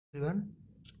Everyone,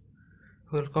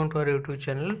 welcome to our YouTube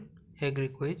channel Agri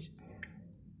Quiz.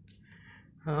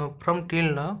 From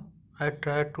till now, I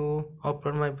try to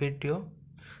upload my video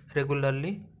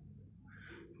regularly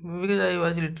because I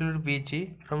was a little bit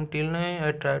busy. From till now,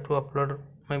 I try to upload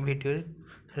my videos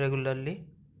regularly.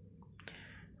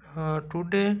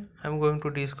 Today, I am going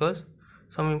to discuss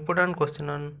some important question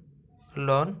on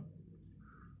lawn.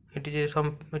 It is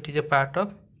a part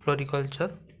of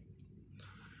floriculture.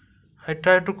 I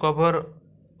try to cover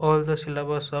all the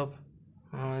syllabus of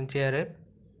JRF,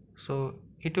 so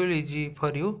it will easy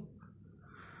for you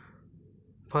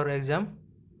for exam.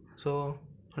 So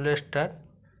let's start.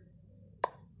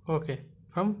 Okay,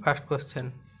 from first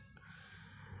question,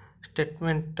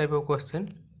 statement type of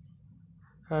question.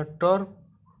 Turf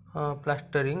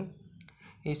plastering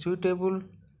is suitable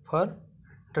for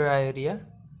dry area.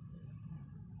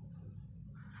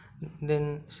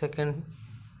 Then second,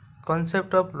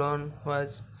 concept of lawn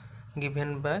was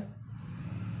given by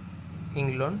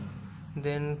England.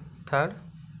 Then third,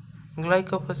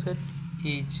 glyphosate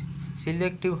is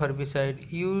selective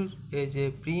herbicide used as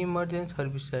a pre-emergence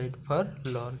herbicide for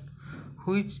lawn.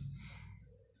 Which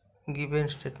given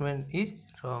statement is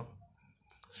wrong?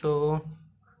 So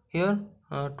here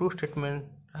two statements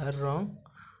are wrong.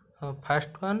 First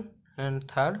one and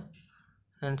third,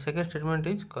 and second statement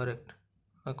is correct.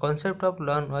 Concept of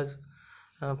lawn was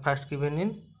first given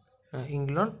in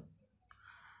England,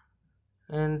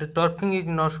 and turfing is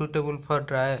not suitable for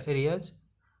dry areas.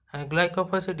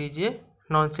 Glyphosate is a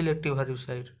non-selective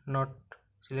herbicide, not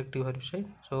selective herbicide.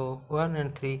 So 1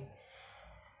 and 3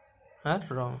 are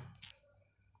wrong.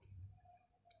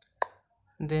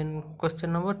 Then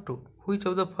question number 2. Which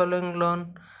of the following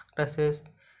lawn grasses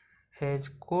has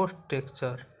coarse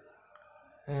texture?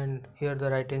 And here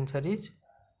the right answer is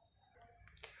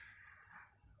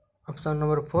option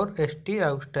number 4, St.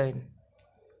 Augustine.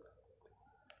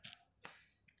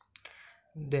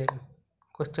 Then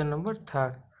question number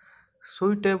 3.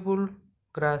 Suitable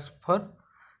grass for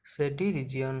shady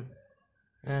region.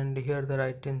 And here the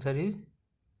right answer is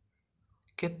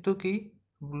Ketuki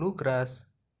bluegrass.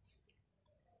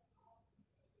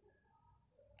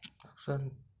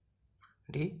 Option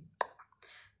D.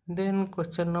 Then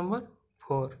question number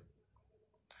 4.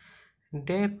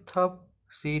 Depth of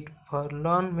seed for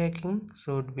lawn making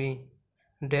should be.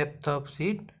 Depth of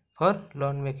seed for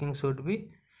lawn making should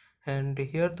be, and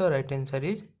here the right answer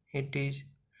is it is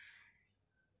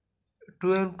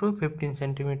 12 to 15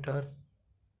 centimeter.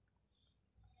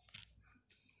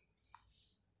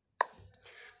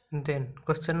 Then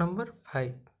question number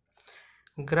 5.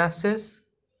 Grasses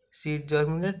seed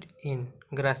germinate in.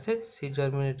 Grasses seed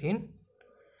germinate in.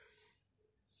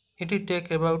 It will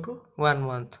take about 1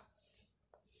 month.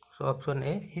 So option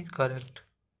A is correct.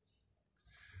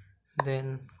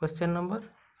 Then question number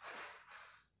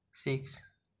 6.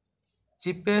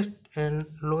 Cheapest and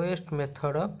lowest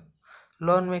method of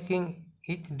lawn making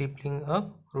is deepling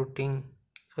of rooting.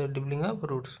 So deepling of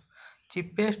roots.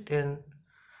 Cheapest and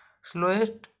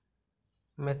slowest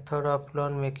method of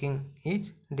lawn making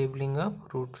is deepling of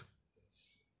roots.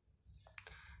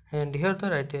 And here the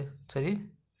right answer is,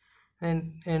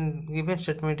 and given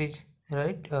statement is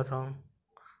right or wrong.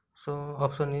 So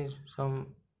option is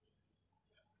some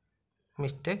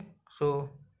mistake. So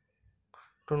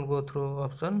don't go through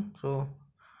option. So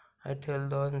I tell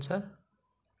the answer.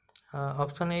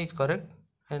 Option A is correct,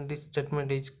 and this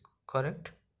statement is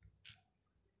correct.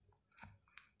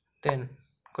 Then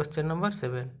question number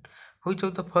 7. Which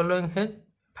of the following has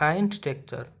fine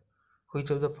texture?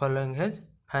 Which of the following has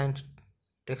fine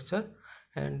texture?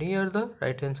 And here the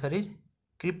right answer is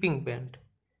creeping plant.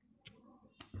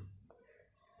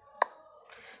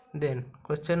 Then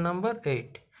question number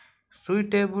 8.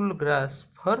 Suitable grass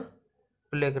for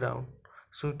playground.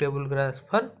 Suitable grass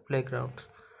for playgrounds.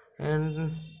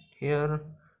 And here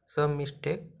some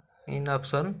mistake in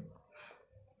option.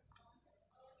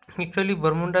 Actually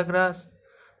Bermuda grass,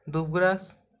 dub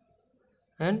grass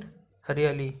and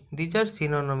Haryali, these are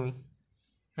synonymy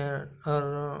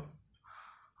or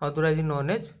otherwise known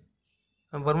as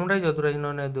Bermuda is otherwise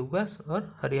known as dub grass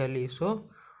or Haryali. So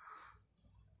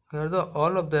here the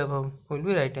all of the above will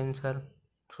be right answer.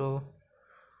 So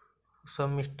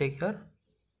some mistake here.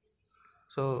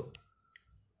 So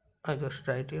I just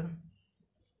write here.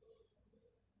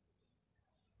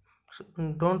 So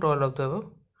don't all of the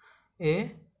above.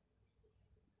 A,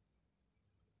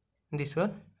 this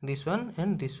one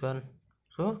and this one.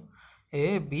 So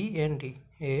A, B and D.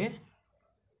 A,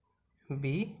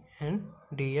 B and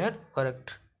D are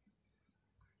correct.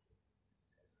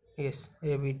 Yes,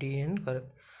 A, B, D and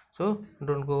correct. So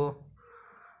don't go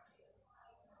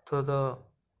to the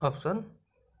option.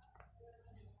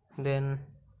 Then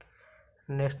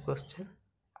next question,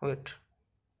 wait.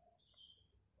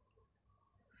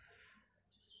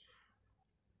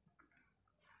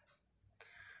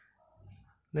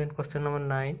 Then question number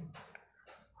 9,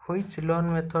 which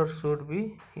lawn method should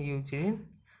be used in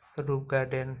roof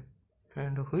garden,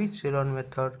 and which lawn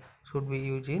method should be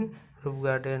used in roof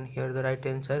garden? Here the right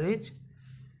answer is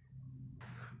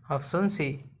option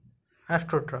C,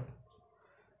 astroturf.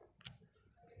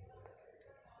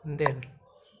 Then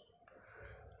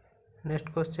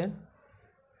next question,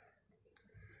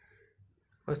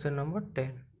 question number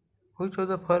 10, which of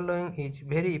the following is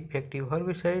very effective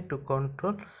herbicide to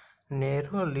control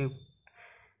narrow leaf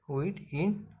weed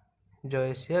in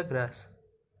zoysia grass?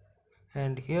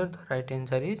 And here the right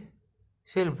answer is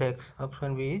Silvex.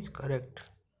 Option B is correct.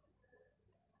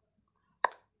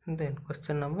 Then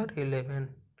question number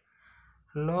 11,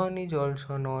 lawn is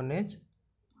also known as,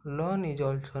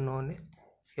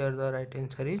 here the right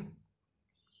answer is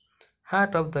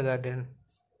heart of the garden.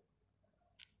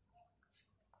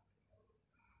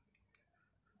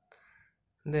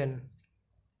 Then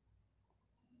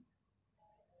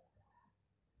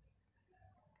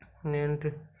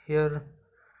and here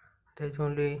there is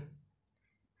only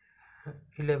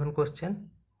 11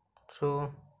 question,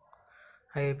 so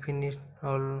I have finished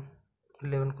all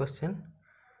 11 question.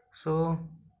 So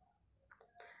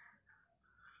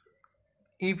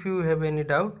if you have any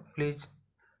doubt, please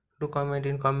do comment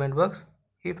in comment box.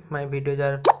 If my videos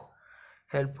are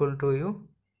helpful to you,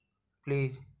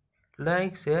 please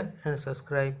like, share and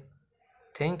subscribe.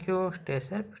 Thank you. Stay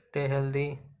safe, stay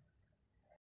healthy.